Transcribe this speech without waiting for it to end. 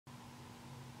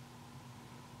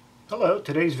Hello,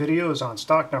 today's video is on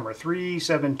stock number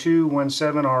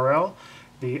 37217RL,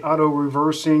 the auto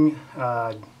reversing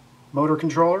motor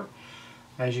controller.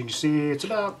 As you can see, it's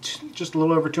about just a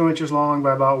little over 2 inches long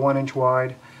by about 1 inch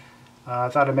wide. I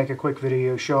thought I'd make a quick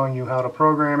video showing you how to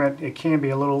program it. It can be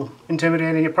a little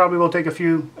intimidating. It probably will take a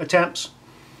few attempts,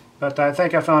 but I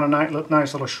think I found a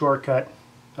nice little shortcut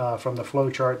from the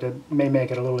flowchart that may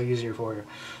make it a little easier for you.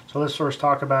 So let's first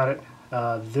talk about it.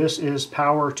 This is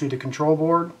power to the control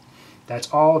board.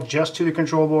 That's all just to the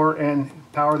control board and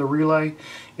power the relay.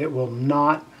 It will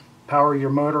not power your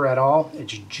motor at all.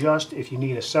 It's just if you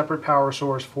need a separate power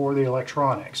source for the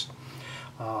electronics.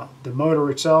 The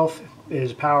motor itself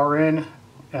is power in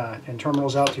and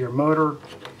terminals out to your motor.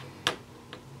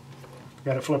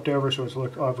 Got it flipped over so it's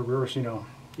look reverse, you know,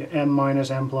 M minus,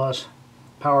 M plus,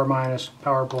 power minus,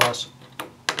 power plus.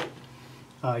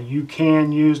 You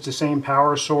can use the same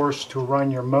power source to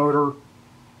run your motor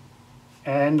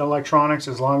and electronics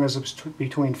as long as it's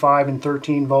between 5 and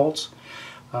 13 volts.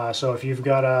 So if you've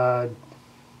got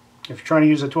if you're trying to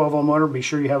use a 12-volt motor, be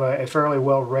sure you have a fairly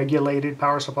well regulated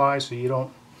power supply so you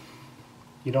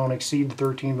don't exceed the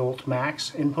 13 volt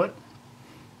max input.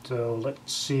 So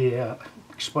let's see,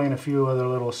 explain a few other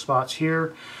little spots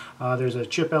here. There's a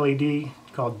chip LED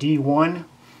called D1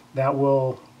 that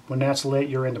will, when that's lit,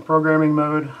 you're in the programming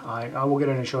mode. I will get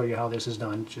in and show you how this is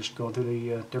done, just going through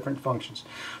the different functions.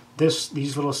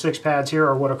 These little 6 pads here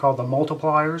are what are called the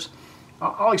multipliers.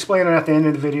 I'll explain it at the end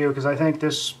of the video because I think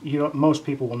this, most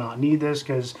people will not need this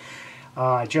because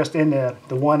just in the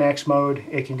 1X mode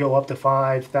it can go up to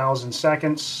 5,000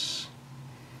 seconds,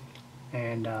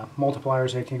 and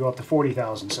multipliers it can go up to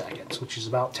 40,000 seconds, which is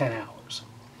about 10 hours.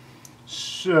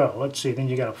 So let's see, then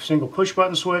you got a single push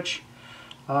button switch.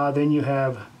 Then you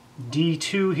have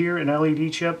D2 here, an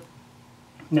LED chip.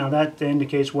 Now that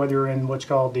indicates whether you're in what's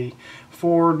called the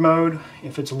forward mode.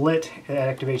 If it's lit, it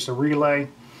activates the relay,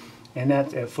 and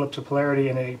that flips the polarity,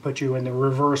 and it puts you in the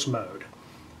reverse mode.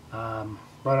 Right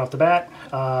off the bat,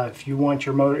 if you want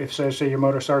your motor, if say your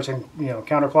motor starts in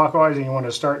counterclockwise and you want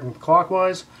to start in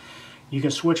clockwise, you can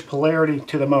switch polarity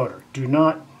to the motor. Do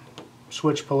not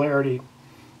switch polarity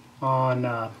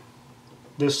on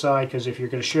this side, because if you're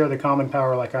going to share the common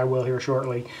power like I will here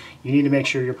shortly, you need to make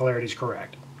sure your polarity is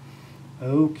correct.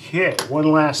 Okay,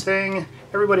 one last thing.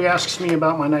 Everybody asks me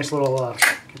about my nice little,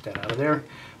 get that out of there,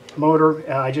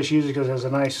 motor. I just use it because it has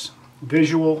a nice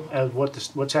visual of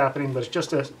what's happening, but it's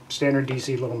just a standard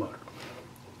DC little motor.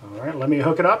 Alright, let me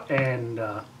hook it up and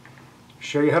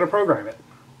show you how to program it.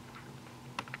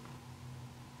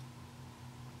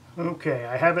 Okay,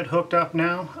 I have it hooked up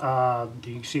now.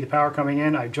 You can see the power coming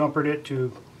in. I jumpered it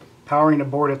to powering the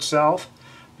board itself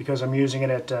because I'm using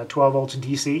it at 12 volts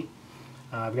DC.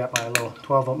 I've got my little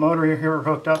 12 volt motor here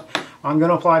hooked up. I'm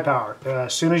going to apply power.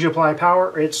 As soon as you apply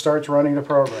power, it starts running the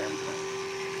program.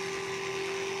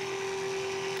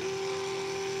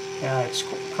 It's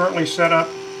currently set up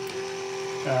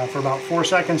for about 4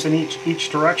 seconds in each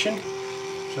direction.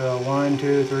 So 1,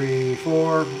 2, 3,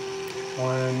 4.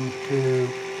 1, 2,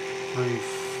 3,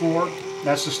 4.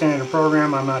 That's the standard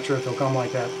program. I'm not sure if it'll come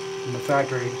like that in the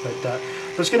factory, but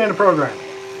let's get into programming.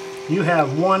 You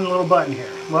have one little button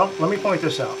here. Well, let me point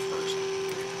this out first.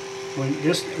 When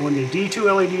the D2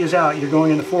 LED is out, you're going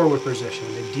in the forward position.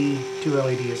 When the D2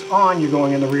 LED is on, you're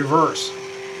going in the reverse.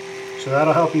 So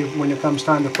that'll help you when it comes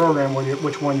time to program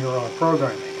which one you're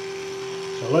programming.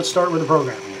 So let's start with the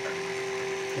programming here.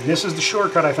 And this is the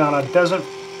shortcut I found. It doesn't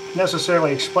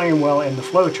necessarily explain well in the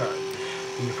flowchart.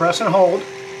 When you press and hold,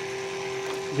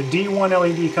 the D1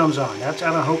 LED comes on. That's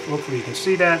how hopefully you can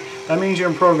see that. That means you're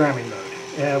in programming mode.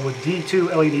 With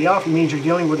D2 LED off, it means you're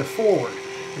dealing with the forward.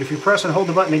 But if you press and hold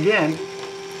the button again,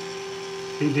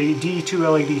 the D2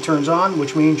 LED turns on,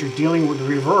 which means you're dealing with the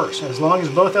reverse. As long as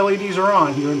both LEDs are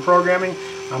on, you're in programming.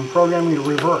 I'm programming the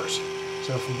reverse.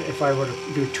 So if I were to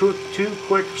do two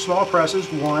quick small presses,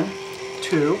 1,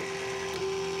 2.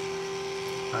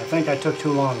 I think I took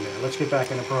too long there. Let's get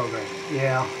back into programming.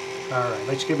 Yeah, alright,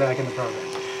 let's get back into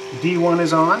programming. D1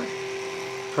 is on.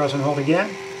 Press and hold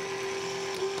again.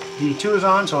 D2 is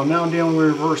on, so I'm now dealing with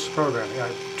reverse programming. I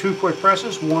have 2 quick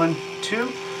presses, 1, 2.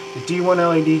 The D1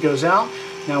 LED goes out.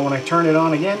 Now when I turn it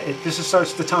on again, this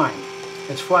starts the time.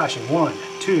 It's flashing. 1,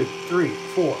 2, 3,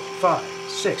 4, 5,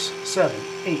 6, 7,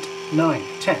 8, 9,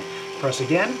 10. Press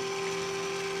again.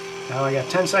 Now I got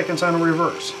 10 seconds on the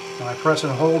reverse. Now I press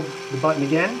and hold the button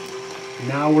again.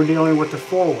 Now we're dealing with the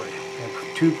forward.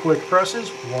 2 quick presses,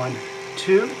 1,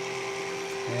 2,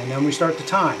 and then we start the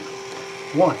time.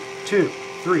 1, 2,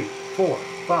 3, 4,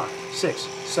 5, 6,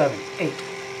 7, 8.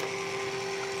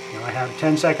 Now I have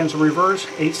 10 seconds of reverse,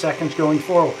 8 seconds going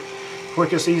forward.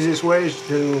 Quickest, easiest way is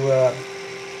to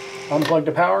unplug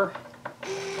the power.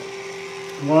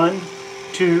 1,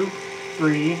 2,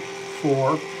 3,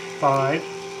 4, 5.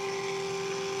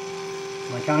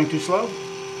 Am I counting too slow?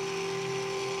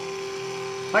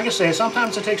 Like I say,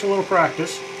 sometimes it takes a little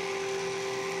practice,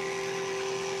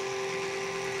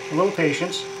 a little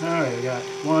patience. Alright, we got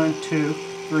 1, 2,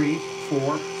 3,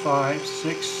 4, 5,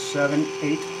 6, 7,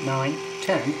 8, 9,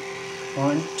 10.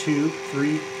 1, 2,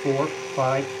 3, 4,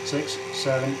 5, 6,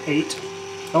 7, 8.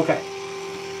 Okay.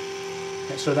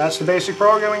 So that's the basic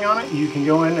programming on it. You can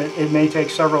go in, it may take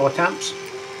several attempts,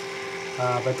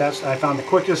 but I found the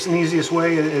quickest and easiest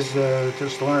way is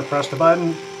just to learn to press the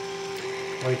button.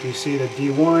 Like you see the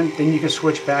D1, then you can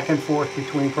switch back and forth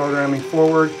between programming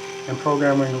forward and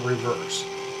programming reverse.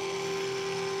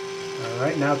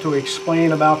 Alright, now to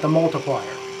explain about the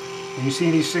multiplier. When you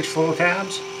see these 6 little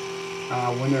tabs,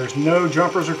 when there's no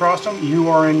jumpers across them, you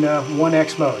are in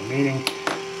 1x mode, meaning,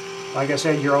 like I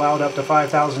said, you're allowed up to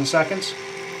 5,000 seconds.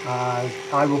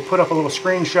 I will put up a little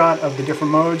screenshot of the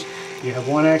different modes. You have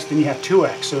 1x, then you have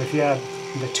 2x. So if you have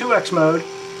the 2x mode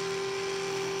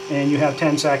and you have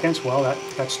 10 seconds, well,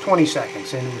 that's 20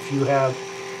 seconds. And if you have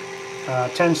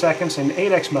 10 seconds in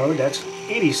 8x mode, that's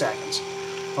 80 seconds.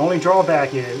 The only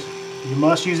drawback is you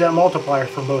must use that multiplier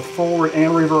for both forward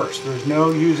and reverse. There's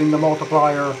no using the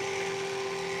multiplier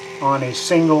on a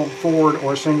single forward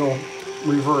or single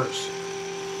reverse.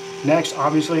 Next,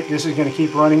 obviously, this is going to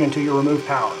keep running until you remove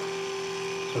power.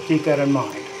 So keep that in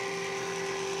mind.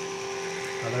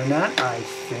 Other than that, I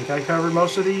think I covered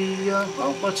most of the,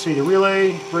 well, let's see, the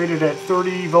relay rated at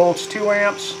 30 volts, 2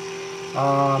 amps,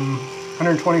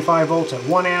 125 volts at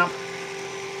 1 amp.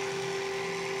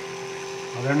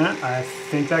 Other than that, I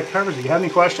think that covers it. If you have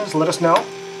any questions, let us know.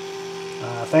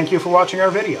 Thank you for watching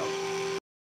our video.